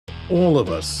All of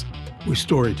us, we're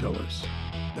storytellers.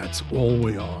 That's all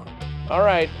we are. All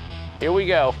right, here we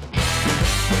go.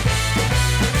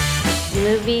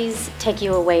 Movies take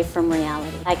you away from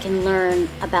reality. I can learn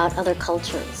about other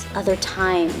cultures, other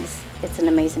times. It's an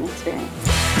amazing experience.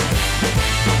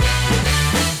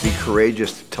 Be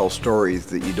courageous to tell stories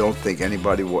that you don't think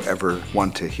anybody will ever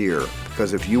want to hear.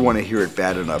 Because if you want to hear it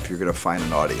bad enough, you're going to find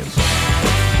an audience.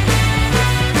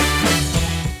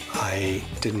 I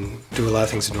didn't do a lot of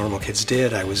things that normal kids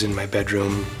did. I was in my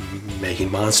bedroom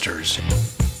making monsters.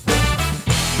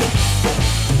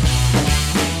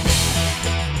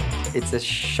 It's a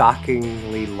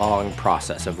shockingly long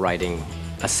process of writing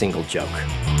a single joke.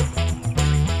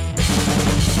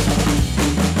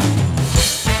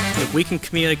 If we can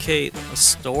communicate a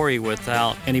story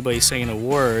without anybody saying a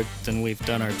word, then we've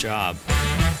done our job.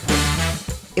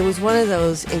 It was one of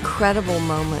those incredible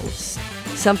moments.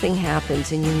 Something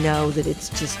happens and you know that it's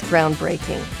just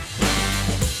groundbreaking.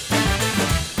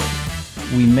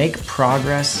 We make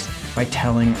progress by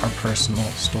telling our personal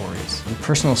stories. The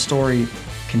personal story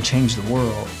can change the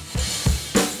world.